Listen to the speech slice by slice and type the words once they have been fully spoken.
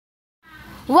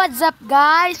What's up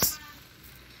guys?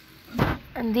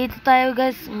 Andito tayo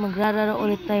guys, maglalaro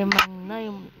ulit tayo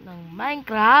ng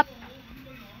Minecraft.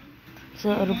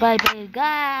 So, bye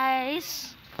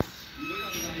guys.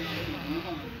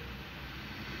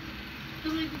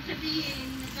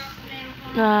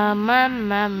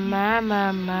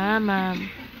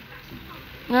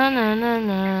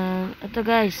 Ito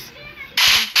guys,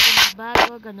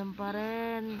 bago, ganun pa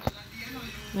rin.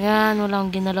 Ayan,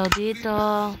 walang ginalaw dito.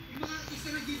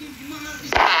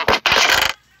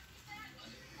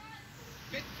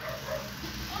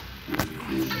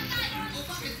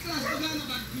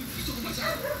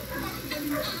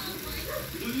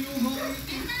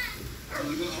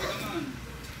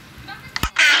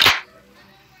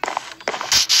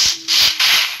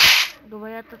 Gawa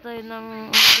yata tayo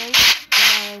ng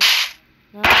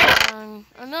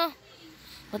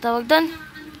matawag doon?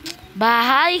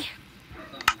 Bahay.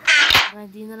 Para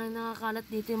di na lang nakakalat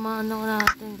dito yung mga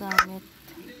natin gamit.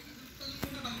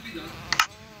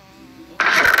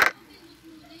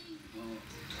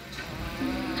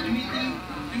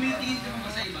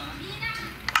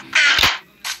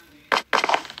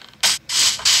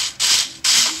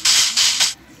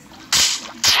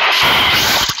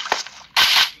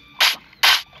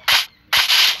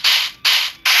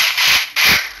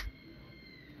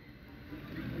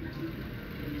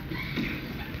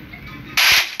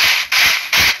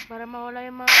 Para mawala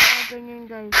yung mga ganyan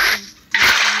guys.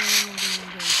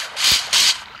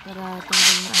 Para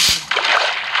tanggal na agad.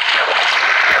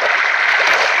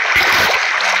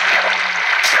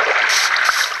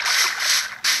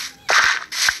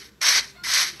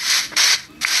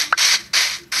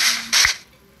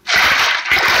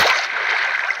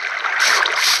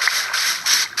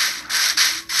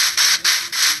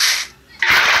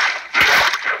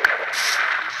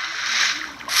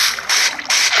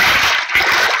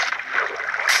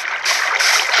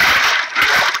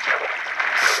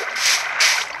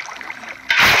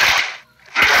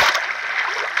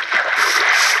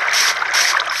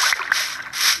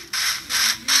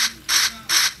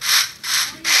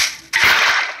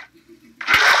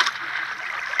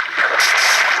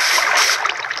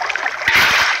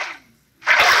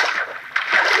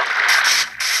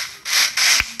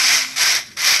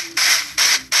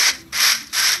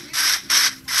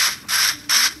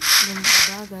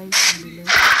 Guys,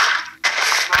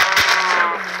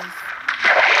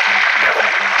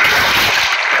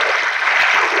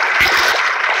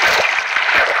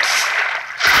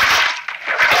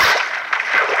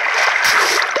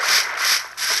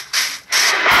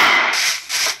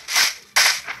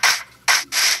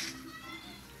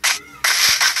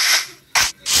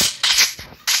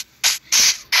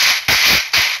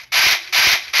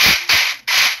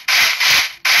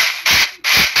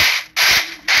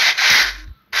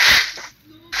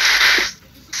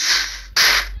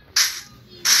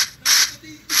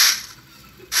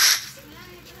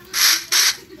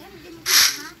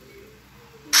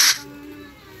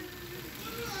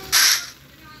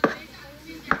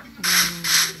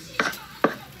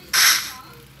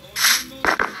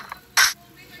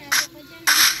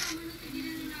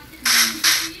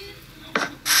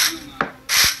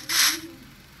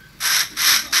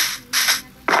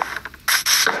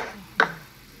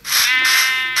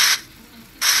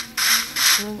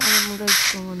 alam mo guys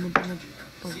kung ano ba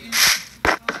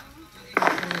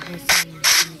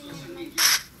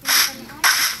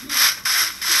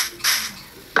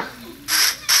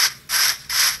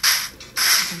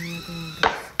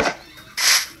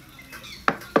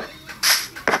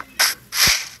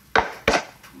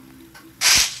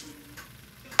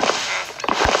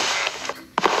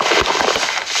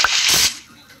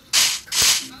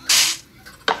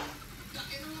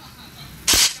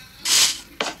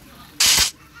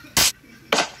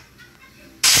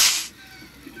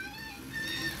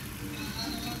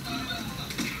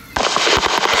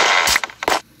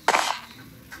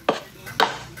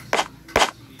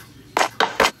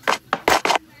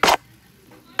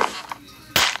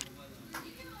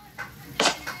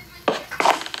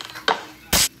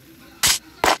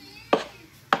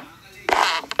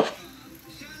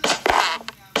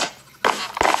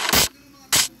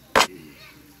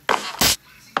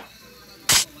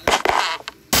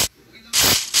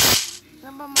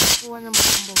makakuha ng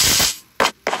bambog.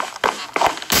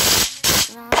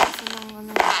 Nakakasa ng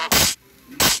ano.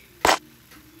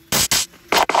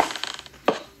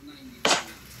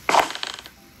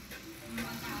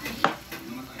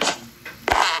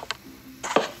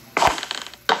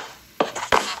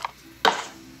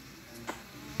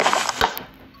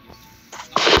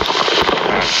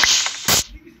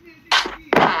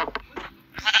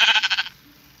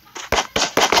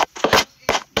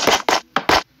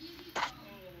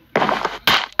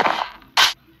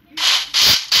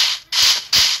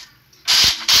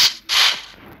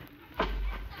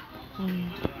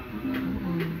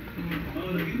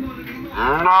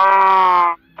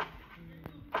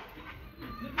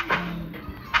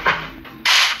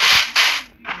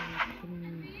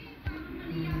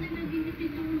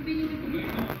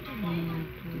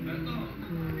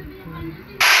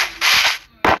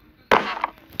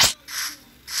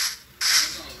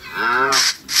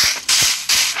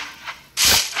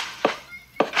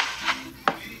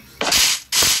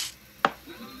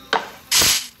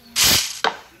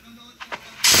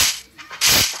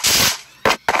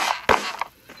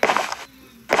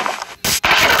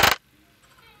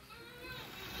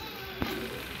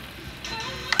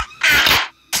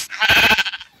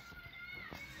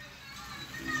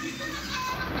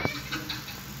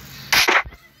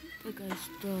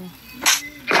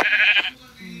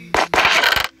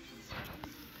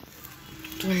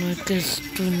 Tunag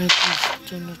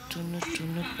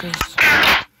guys.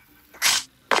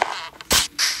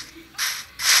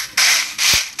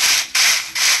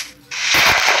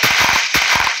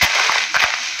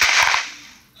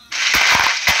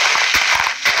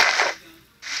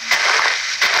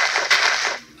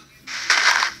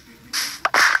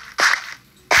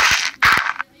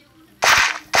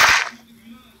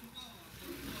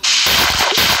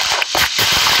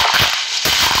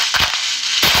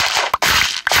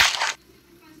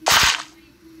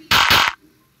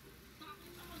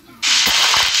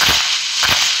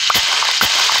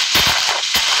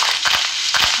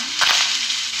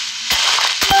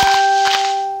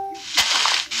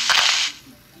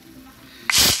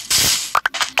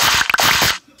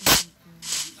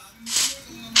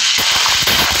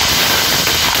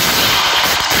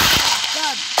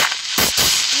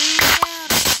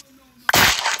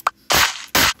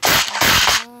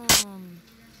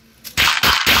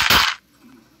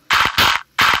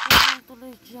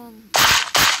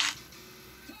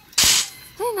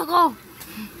 Ay, nako!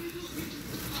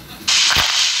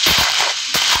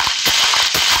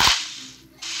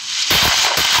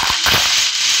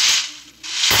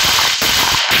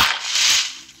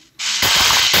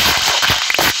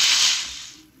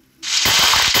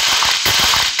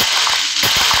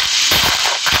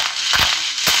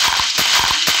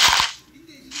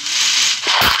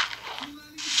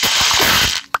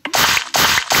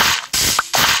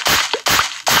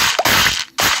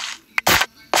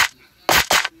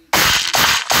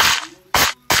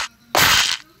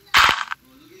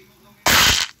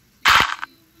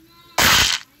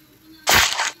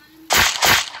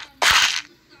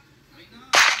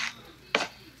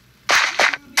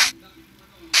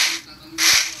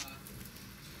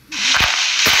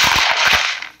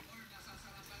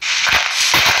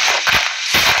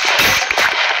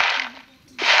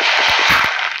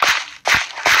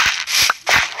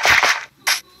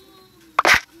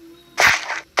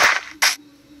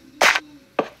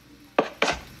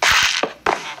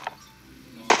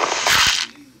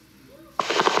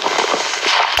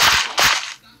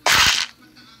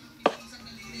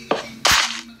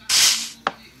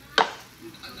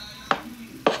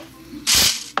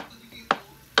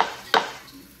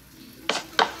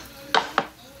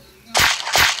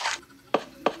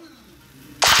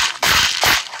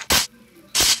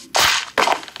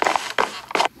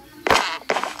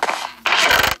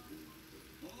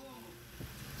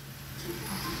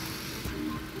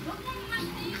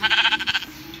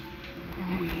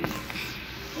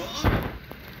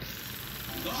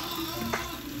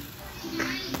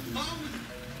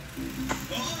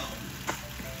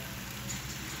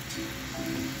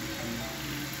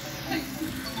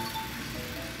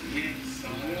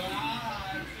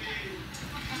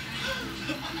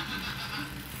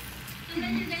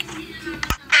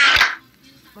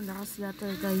 Malakas yata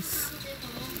guys.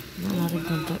 Nalaring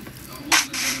konti.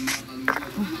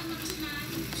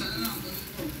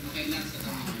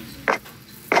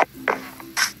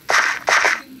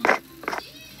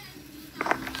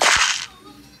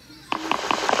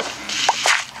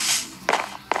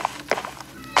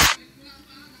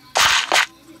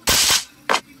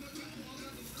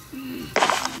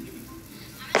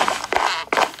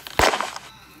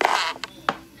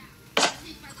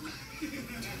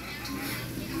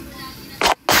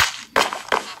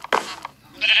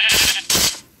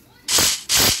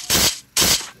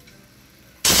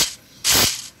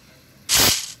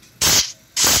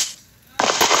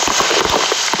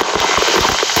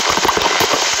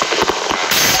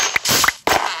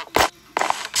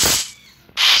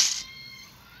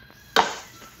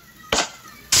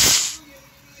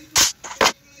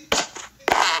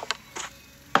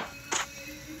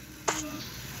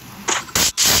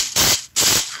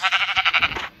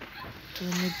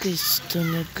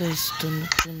 Tunog guys.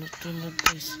 Tunog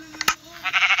guys.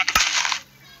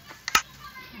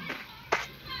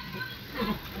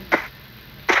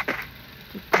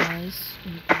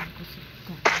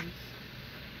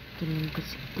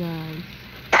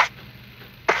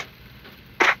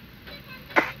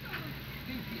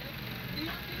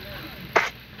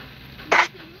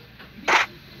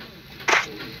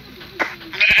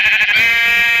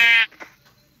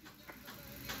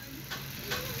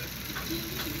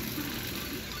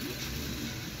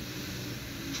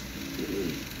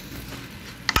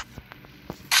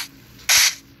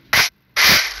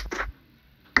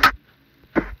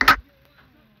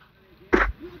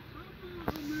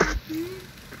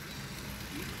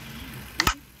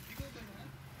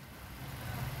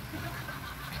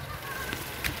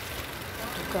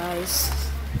 Guys,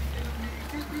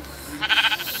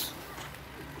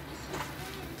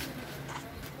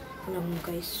 lang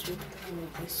guys. Wait lang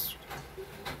guys.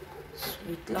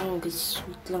 Wait lang guys.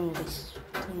 Wait lang guys.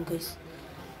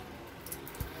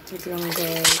 Wait lang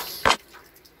guys.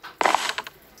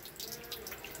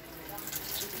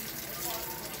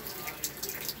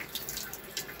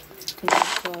 Wait lang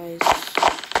guys.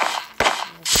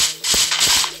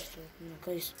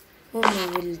 Guys, oh,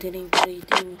 may wildering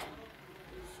trading.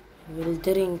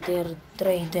 Wildering trader.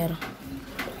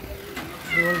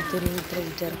 Wildering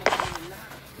trader.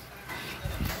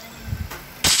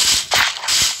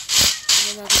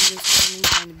 Ano natin guys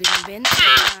sa binibenta?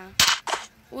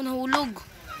 Oh, nahulog.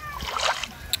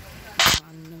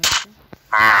 Ano naman ito?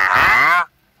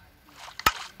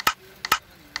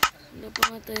 Wala pa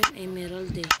nga tayong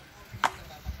emerald eh.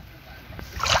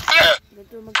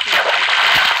 Ganito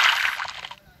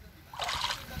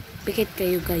pikit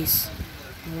kayo guys.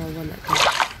 Mawawala ito.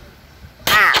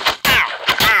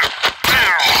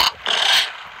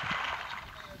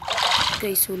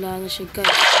 Guys, wala na siya guys.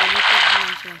 Lumipad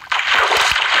na siya.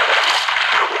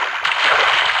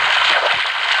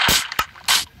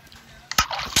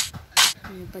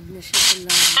 Lumipad na siya sa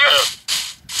langit.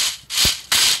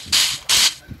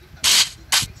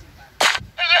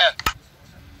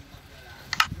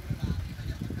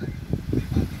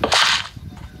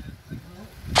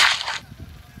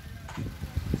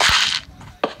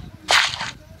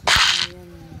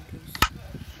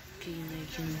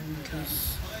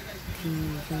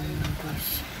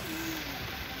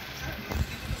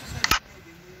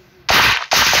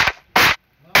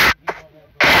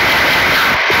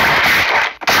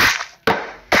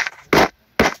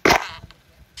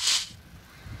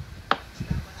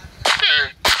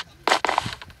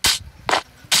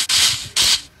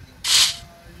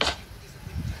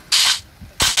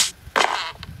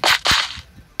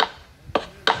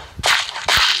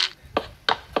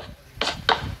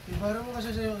 Baru mo kasi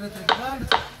sa'yo electric fan.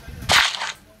 Dito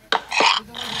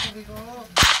mo sasabi ko.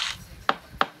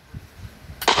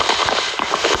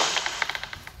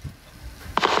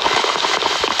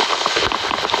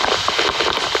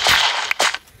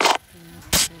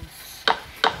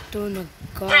 Ito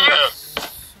nag-gas.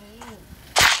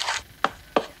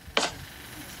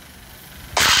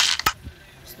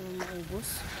 Gusto mo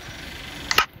maubos?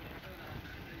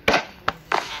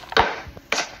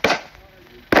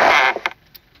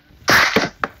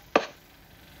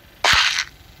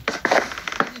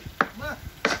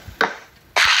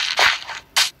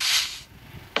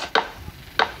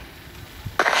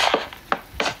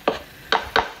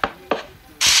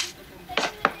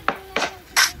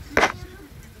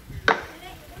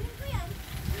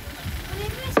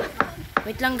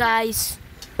 Wait lang guys.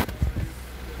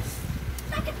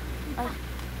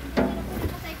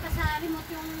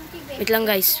 Wait lang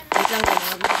guys. Wait lang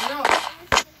guys.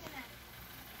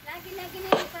 Lagi na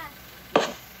yun pa.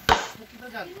 Kita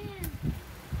dyan.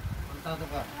 Pagtato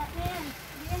ka.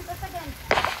 Diyan pa gan.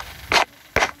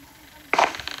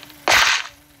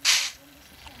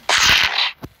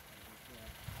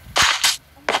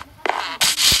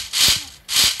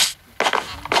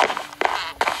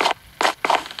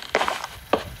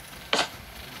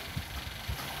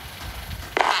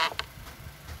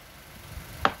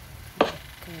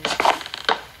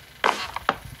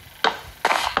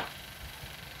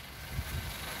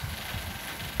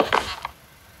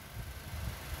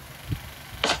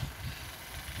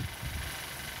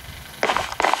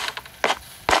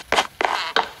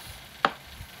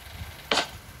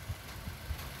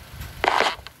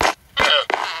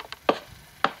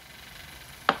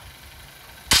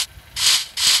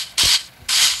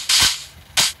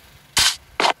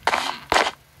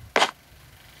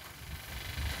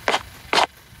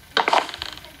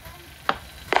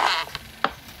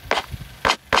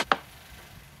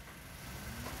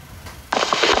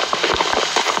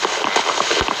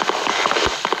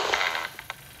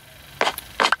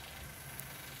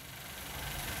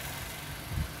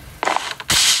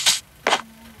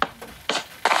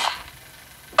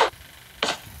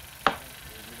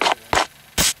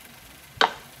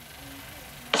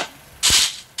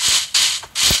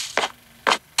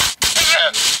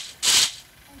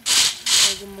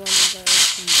 Gumawa ng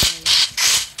guys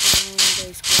ng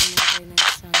guys kung ano kayo ng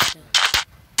sanda.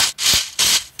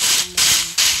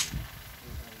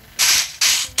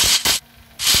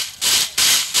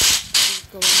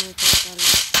 Gawa mo ito pala.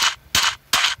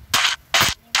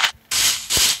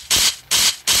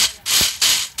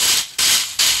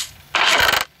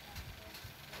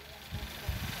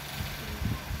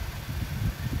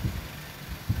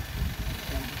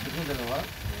 Ito dalawa.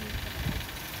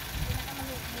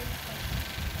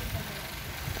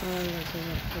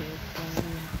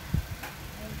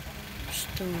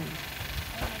 Gusto mo.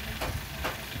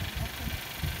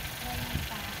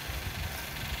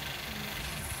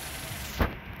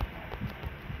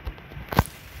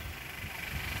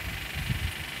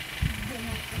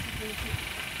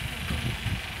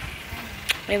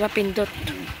 May mapindot.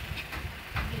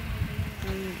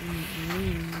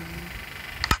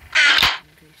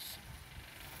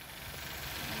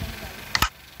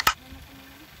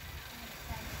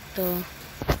 Ito.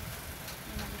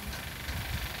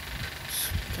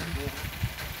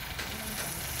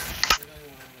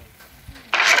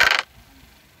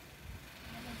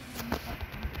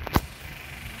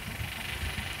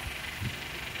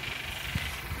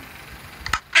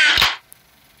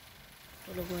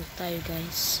 Tulog muna tayo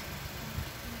guys.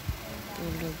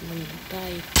 Tulog muna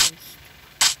tayo guys.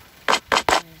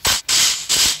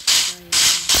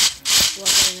 Kuha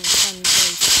tayo ng sun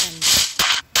guys. Sun.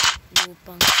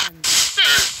 Lupang sun.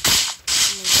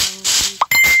 May donkey.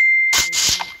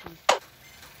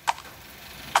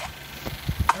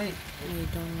 Ay! May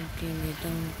donkey. May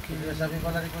donkey. Sabi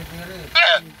pala ni Kuya Jerry.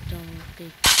 May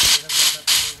donkey.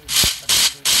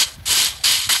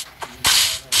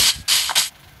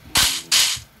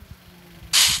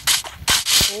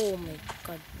 Oh my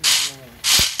god.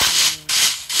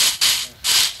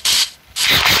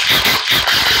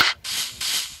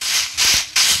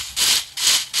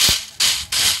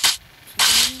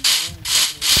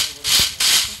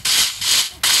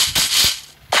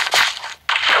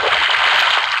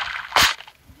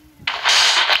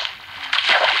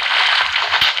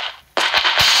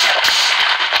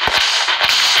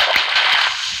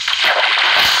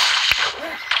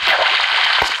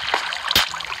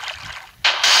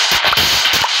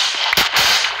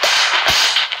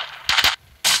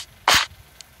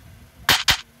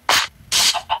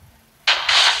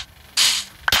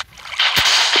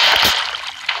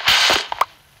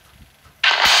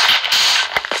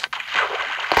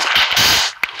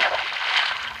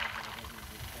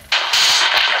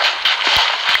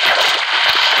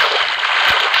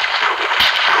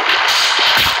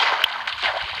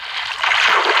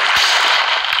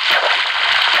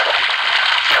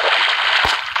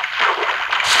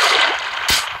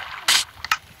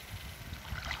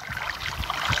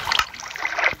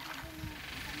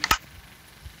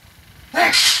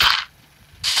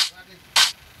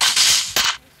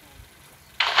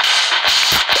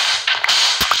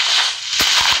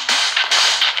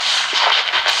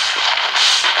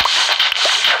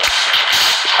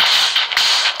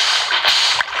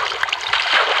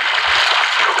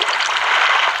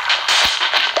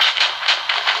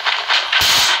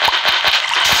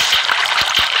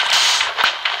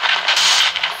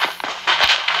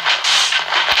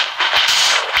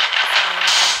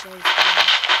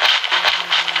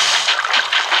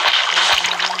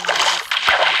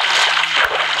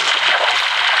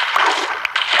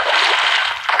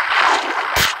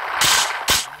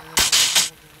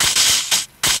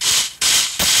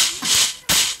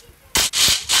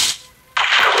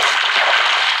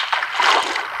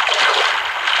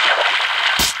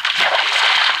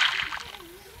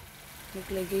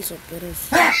 Naglagay sa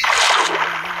peres.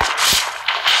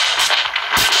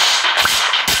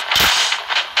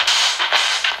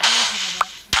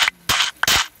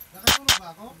 Nakatulog ba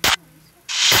ako?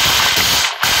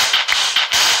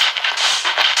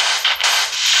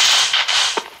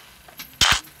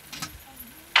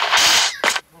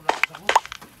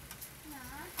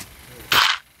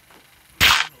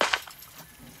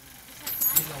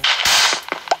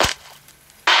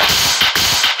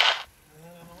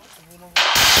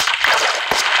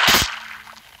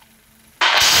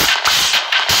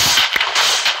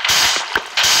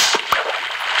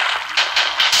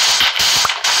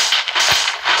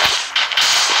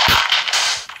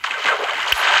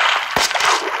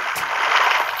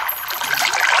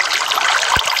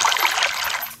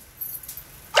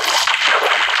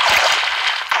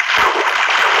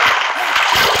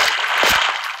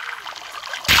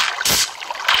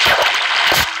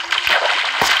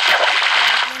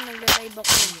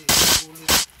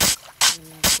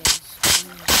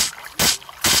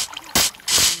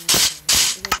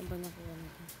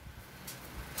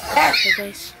 So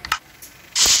guys,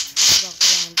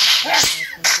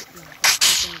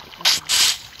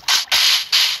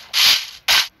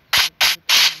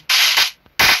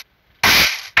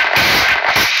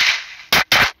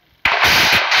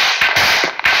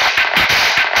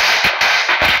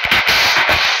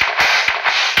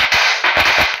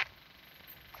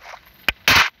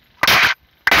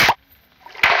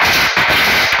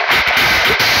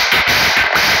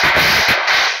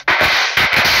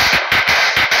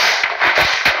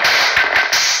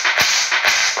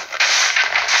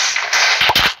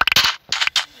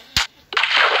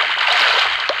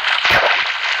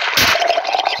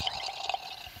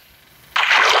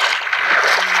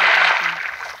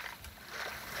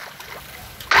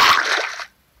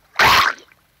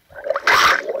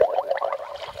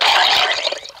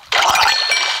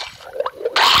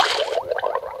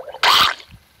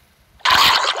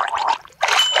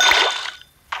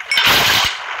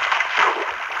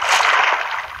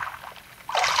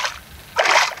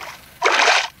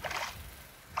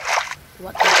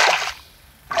 What the heck?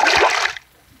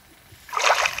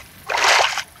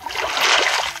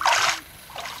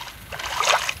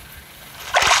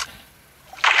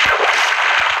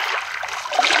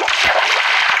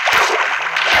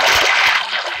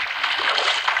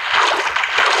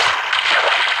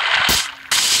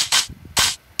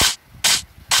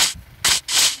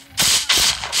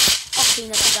 Okay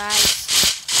na to, guys.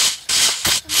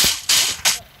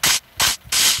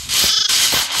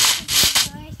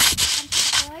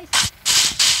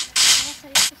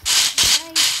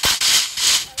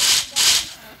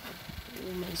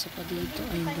 May isa pa dito.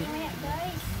 Ay, hindi.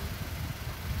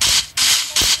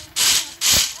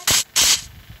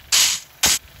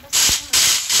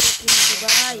 Ito,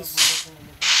 guys.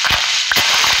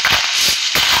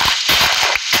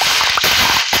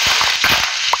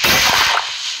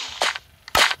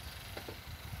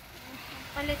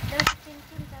 Palit daw si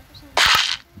Chinchon, tapos hindi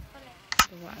palit.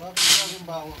 Bakit yung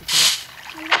baho?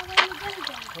 Ang laway ni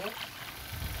Jan.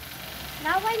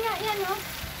 Laway nga yan, oh.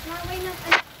 Laway ng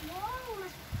anak mo.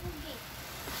 Mas pugi.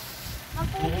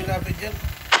 Hindi lapit yan.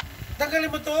 Tanggalin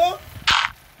mo to.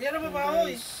 Yan ang babaho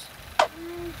eh.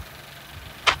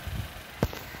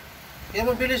 Yan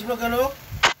mabilis mag-ano.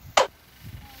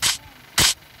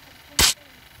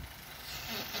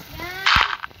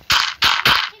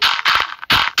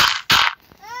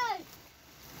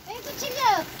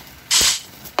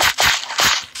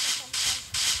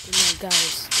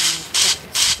 Guys,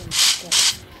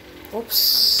 oops,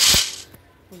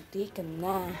 muntikan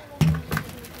na.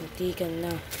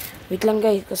 Wait lang,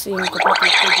 guys, kasi yung kapatid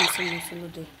ko di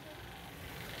sumusunod eh.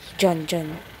 Dyan.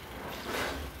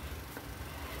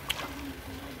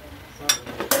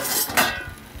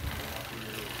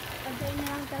 Pagay na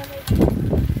lang talaga ito.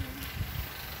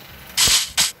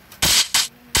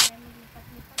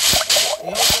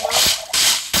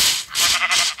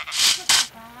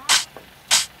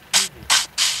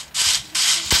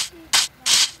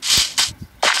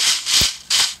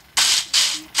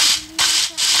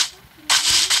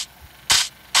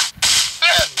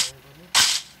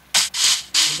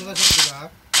 Ito ka sa pila.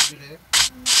 Bili.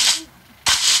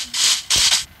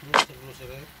 Hindi sa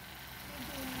grocery.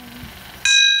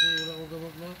 Wala ko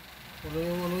gamot na.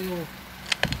 Ano yung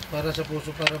para sa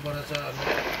puso, para sa ano,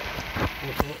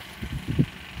 puso.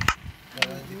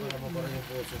 Para hindi para mabara yung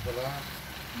puso pala.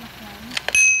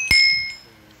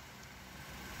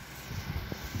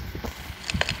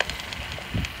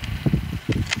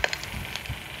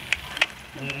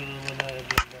 Meron naman na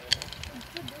ibig na ano.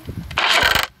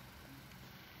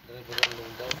 Dali ba ng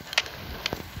lungdaw?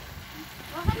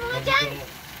 Wakan mo nga dyan!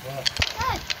 Wah,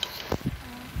 Ay!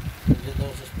 hindi daw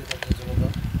sa hospital din sila ba?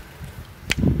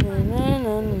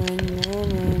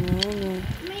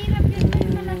 Mahirap yun tayo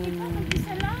malaki pa.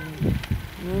 Mag-isa lang.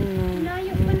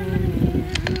 Layo pa naman ang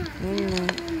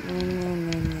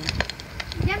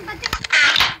yan, pati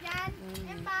yan.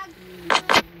 Yan, bag.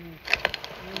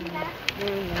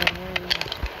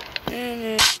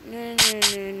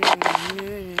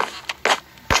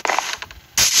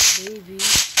 Baby,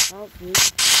 I'll be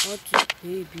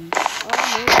baby. I'm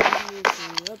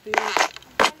happy.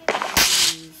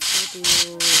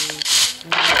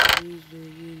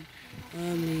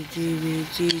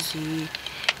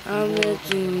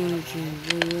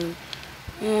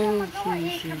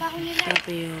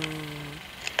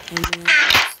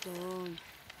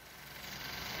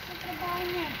 Trabaho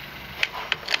niya.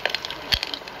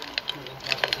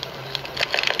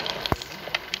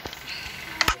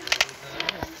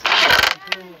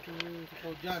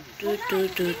 Ikaw dyan.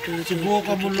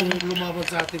 Subukan mo lumaban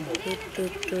sa atin mo.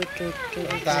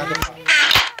 Tado ka.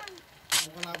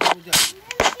 Ang kalaban mo dyan.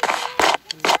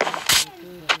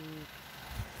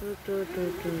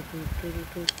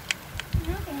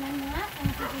 Ano, tingnan mo nga.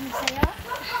 Ang kikinig sa'yo.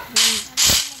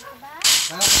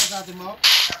 Kaya ka sa atin mo?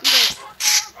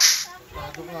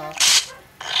 Tado ka.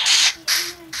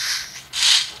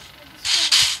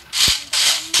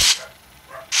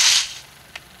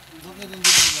 Bakit hindi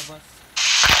mo ilabas?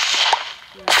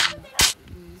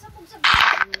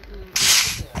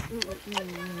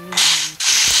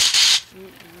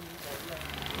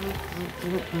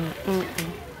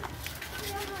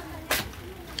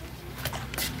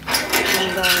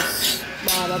 Guys,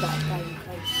 bababa tayo,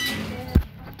 guys.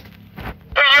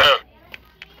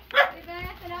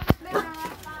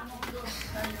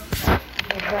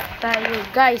 Baba tayo,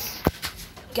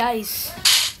 guys.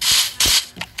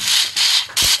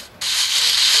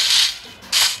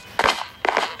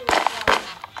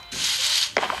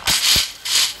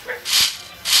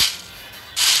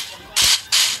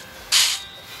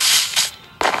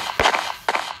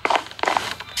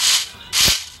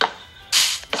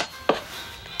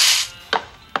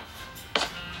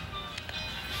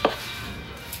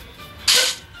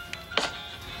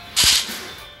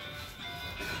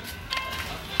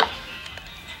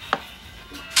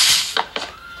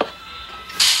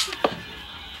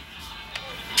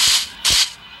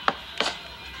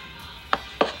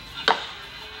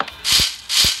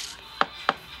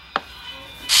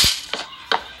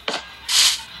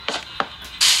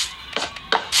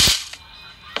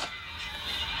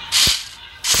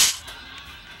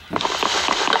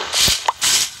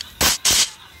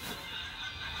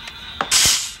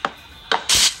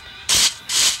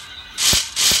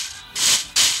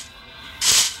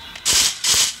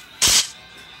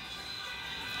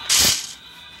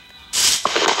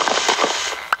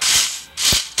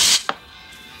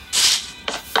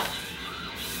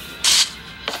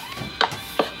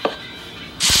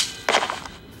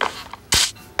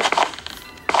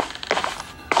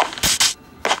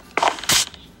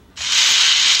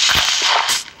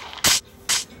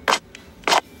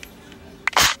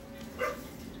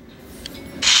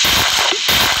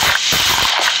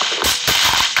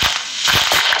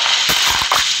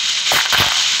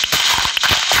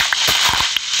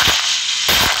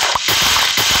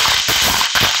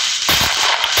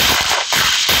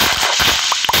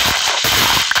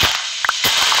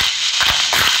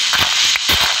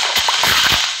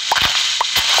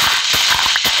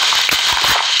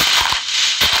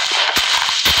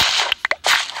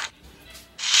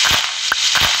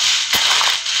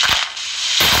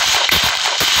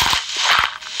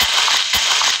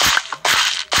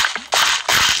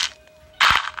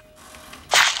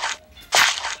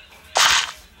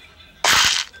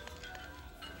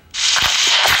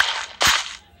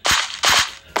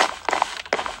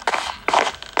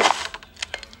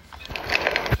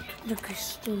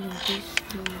 guys. Ito na guys.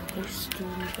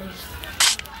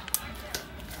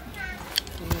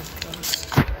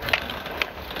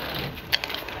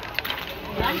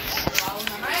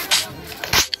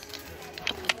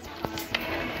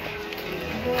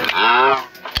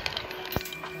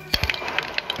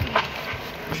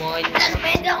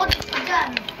 Pwede ako dito dyan.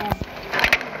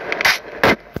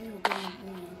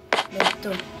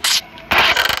 Ito.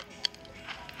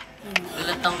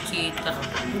 Ilatang cheater.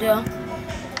 Hindi ah.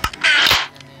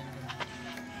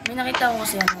 May nakita ko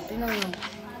kasi ano. Tingnan mo.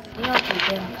 Tingnan ko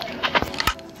dito.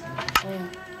 Ayan.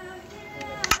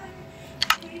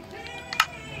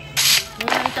 May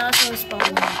nakita kasi yung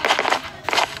spawn mo.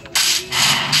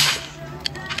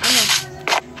 Ano?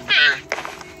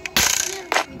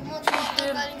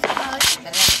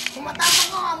 Kumatapang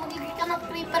ka nga, magiging ka ng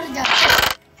paper dyan.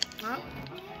 Ha?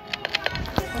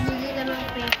 Magiging ka ng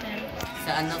paper.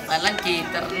 Sa ano pala,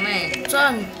 cheater na eh.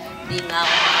 Saan? Di nga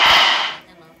ako.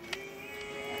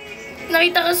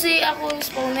 Nakita kasi ako yung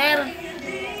spawner.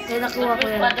 Kaya nakuha ko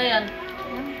yan. Paano yan?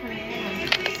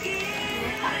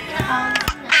 Hindi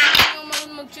ako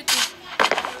marunong mag-cheat eh.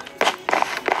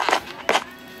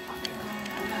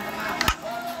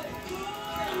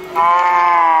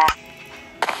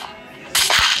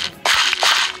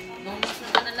 Bumusa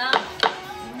ka na lang.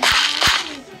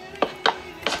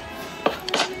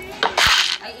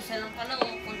 Ay, isa lang pala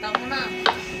oh. Punta mo na.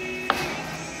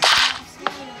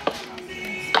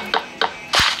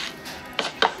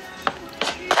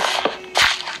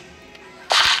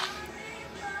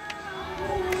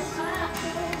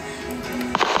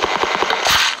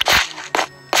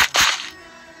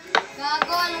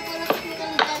 Gago, alam ko na technical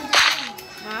ni Danjan.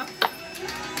 Ha?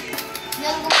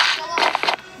 Yan gumagawa.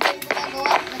 Yan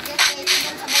gumagawa. Nag-create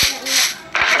yan sabay na ina.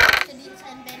 Ito din sa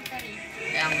inventory.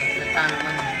 Kaya ang maglata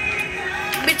naman.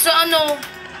 Bit sa ano?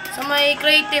 Sa may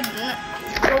creative.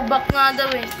 Throwback nga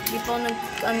daw eh. Di pa ako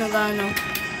nag-ano gano.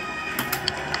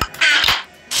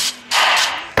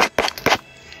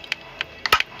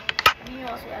 Hindi nyo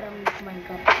kasi alam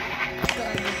Minecraft.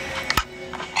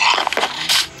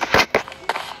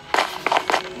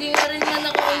 Hindi nga rin man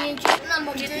ako yung cheat na.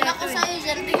 Mag-join ako sa'yo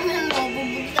dyan. Tingnan mo,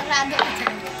 bubultarado ko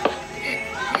dyan.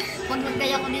 Pag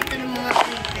nagkaya ko dito ng mga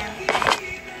paper.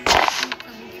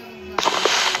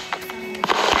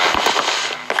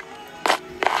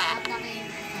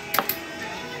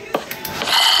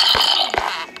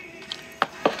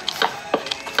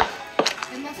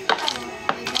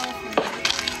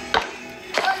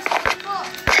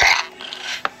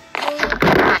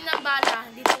 Yung ng bala,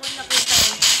 dito ko nakita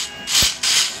eh.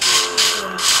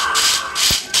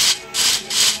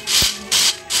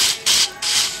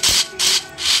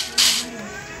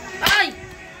 Ay!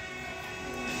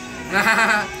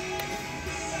 Ay!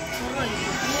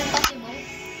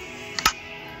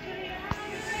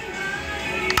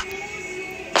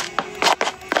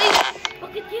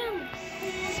 Bakit yan?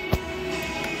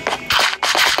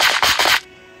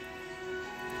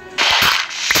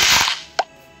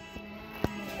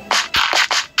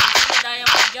 Daya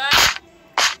ko dyan.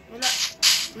 Wala.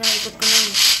 Naikot ko na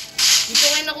yun. Dito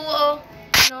kayo nakuha oh.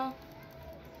 Ano?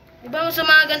 Di ba sa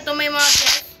mga ganito may mga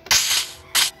chest?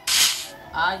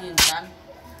 Ah, yun dyan.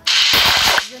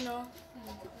 Diyan oh.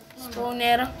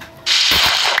 Spawner.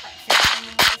 Ano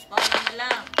mo spawn nila?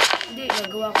 Hindi,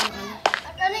 gagawa ko ng ano.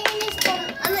 At ano yung ini-spawn?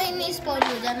 Ano ini-spawn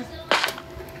mo dyan?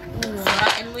 Ano?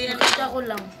 Surain mo yan. Nakita ko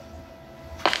lang.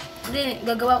 Hindi,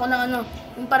 gagawa ko ng ano.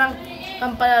 Yung parang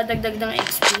pampadagdag ng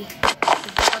XP.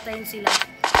 Pagpapatayin sila.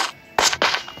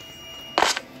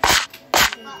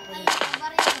 Ay,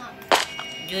 kabarin nga.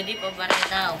 Judy, pabari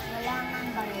daw. Wala nga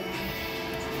ang baril.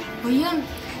 Ayan.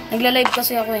 Nagla-live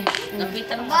kasi ako eh. Ano?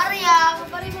 Lapitan mo. Barya,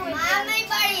 kabarin mo. May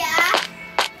barya?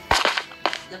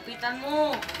 Lapitan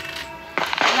mo.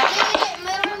 Hindi,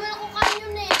 mayroon naman ako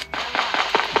kanyon eh.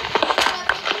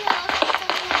 Lapitin mo, sa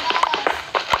ng bawas.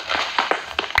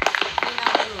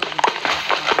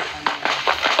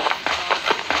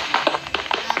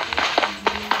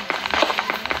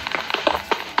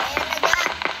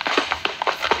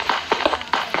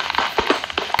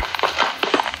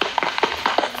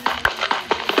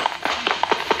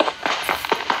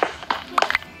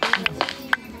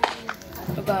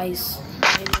 So guys.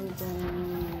 Ayun itong...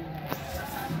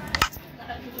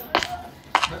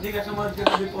 Hindi ka sumunod ka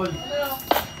na Bipol.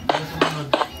 Hindi ka sumunod.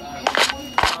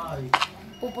 Ay.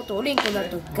 Puputulin ko na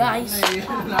to guys.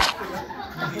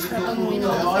 Tapos na ito muna.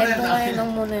 Ito ngayon lang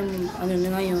muna yung ano na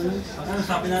ngayon. Ano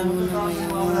sabi na mo na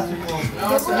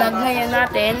Vlog ngayon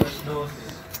natin.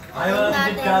 ayaw na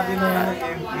si Gabi na ep3.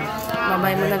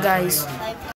 Babay muna guys.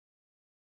 Type